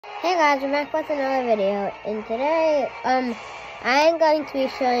Hey guys, I'm back with another video, and today, I am going to be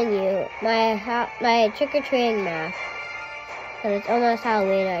showing you my trick-or-treating map, because it's almost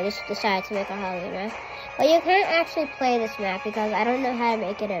Halloween. I just decided to make a Halloween map, but you can't actually play this map because I don't know how to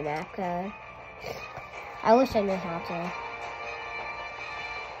make it a map code. I wish I knew how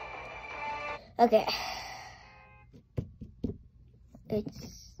to. Okay.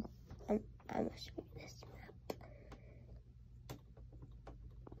 I'm gonna show you this map.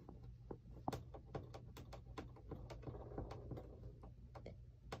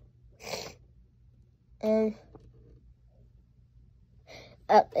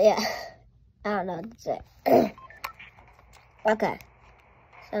 Oh, yeah. I don't know what to say. Okay.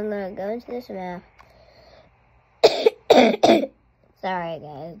 So I'm gonna go into this map. Sorry,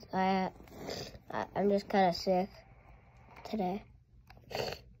 guys. I'm just kind of sick today.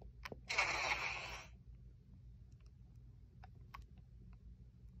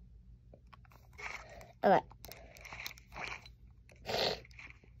 Okay.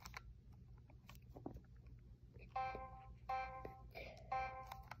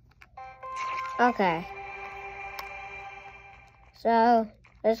 Okay. So,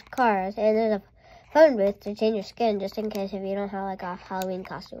 there's cars, and there's a phone booth to change your skin, just in case if you don't have, like, a Halloween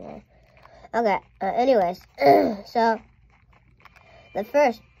costume on. Okay, anyways, so, the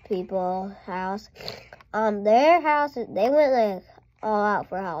first people house, their house, they went, like, all out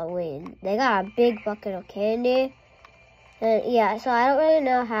for Halloween. They got a big bucket of candy, and, yeah, so I don't really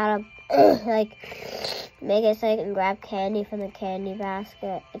know how to, like, make it so I can grab candy from the candy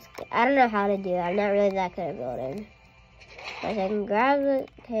basket. I don't know how to do it. I'm not really that good at building. But I can grab the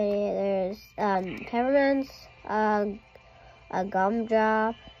candy. There's peppermints, a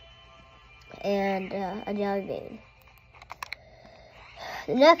gumdrop, and a jelly bean.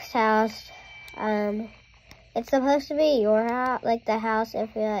 The next house, it's supposed to be your house, like the house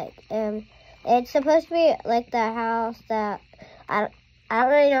if you like. It's supposed to be like the house that I don't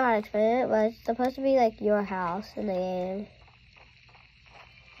really know how to explain it, but it's supposed to be like your house in the game.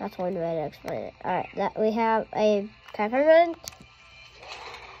 That's one way to explain it. Alright, we have a peppermint.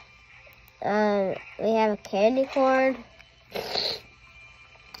 We have a candy corn.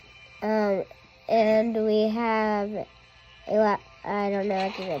 And we have I don't know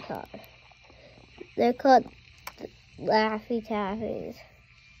what they're called. They're called Laffy Taffies.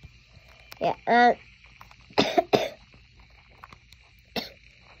 Yeah,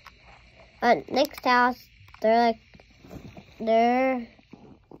 next house, they're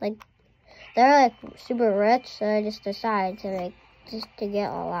like super rich, so I just decided to get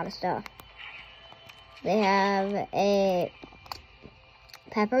a lot of stuff. They have a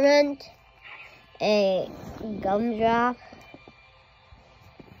peppermint, a gumdrop,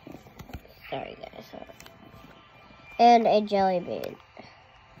 sorry guys, and a jelly bean.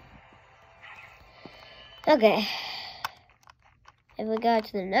 Okay, if we go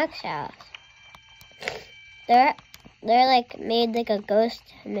to the next house, they're like made like a ghost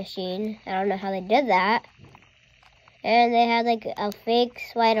machine. I don't know how they did that. And they had like a fake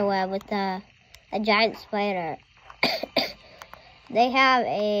spider web with a giant spider. They have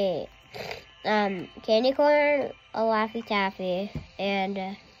a candy corn, a Laffy Taffy, and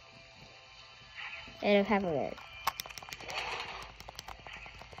a peppermint.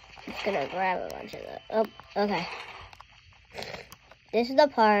 I'm just gonna grab a bunch of that. Oh, okay. This is the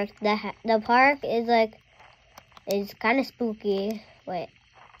park. The park is like, it's kind of spooky. Wait.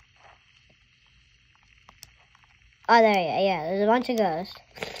 Oh, there, yeah. There's a bunch of ghosts.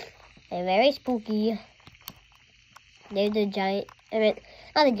 They're very spooky. They're the giant. I mean,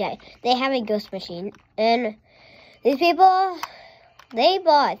 not the giant. They have a ghost machine, and these people, they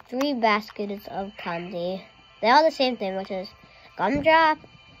bought 3 baskets of candy. They're all the same thing, which is gumdrop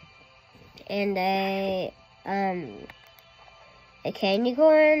and a candy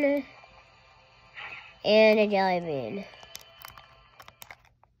corn and a jelly bean.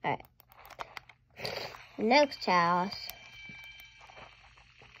 Alright. Next house,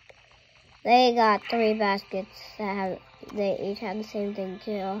 they got 3 baskets they each have the same thing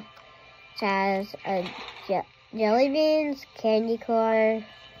too. It has jelly beans, candy corn,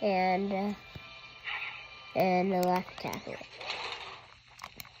 and a Laffy Taffy.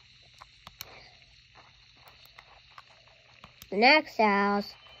 The next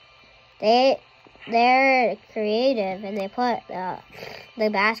house, they're creative, and they put the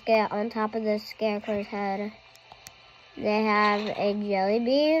basket on top of the scarecrow's head. They have a jelly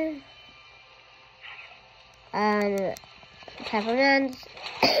bean, peppermints,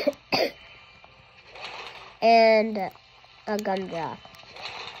 and a gumdrop.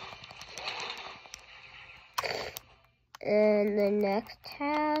 And the next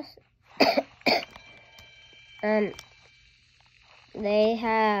house, they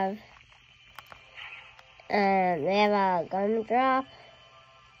have a gumdrop.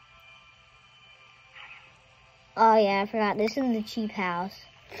 Oh yeah, I forgot. This is the cheap house.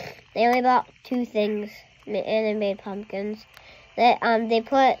 They only bought 2 things, and they made pumpkins. They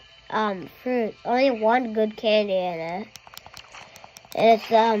put fruit. Only 1 good candy in it, and it's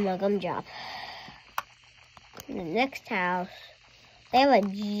a gumdrop. The next house, they have a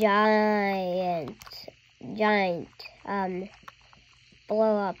giant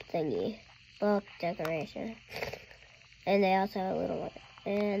blow up decoration, and they also have a little one.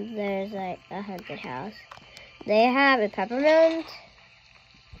 And there's like a haunted house. They have a peppermint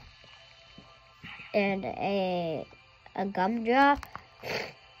and a gumdrop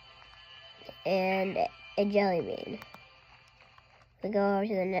and a jelly bean. We go over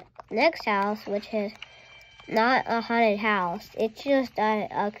to the next house, which is not a haunted house. It's just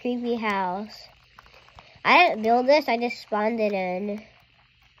a creepy house. I didn't build this. I just spawned it in.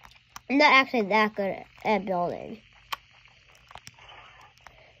 I'm not actually that good at building.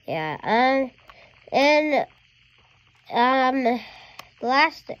 Yeah. And the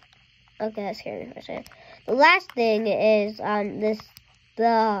last thing. Okay, that scared me for a second. The last thing is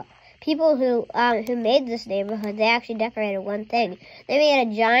the people who made this neighborhood. They actually decorated one thing. They made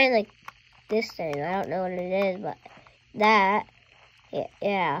a giant like this thing. I don't know what it is, but that.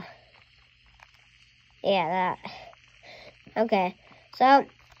 Yeah, that. Okay, so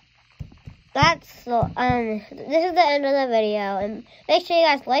this is the end of the video, and make sure you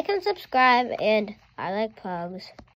guys like and subscribe, and I like pugs.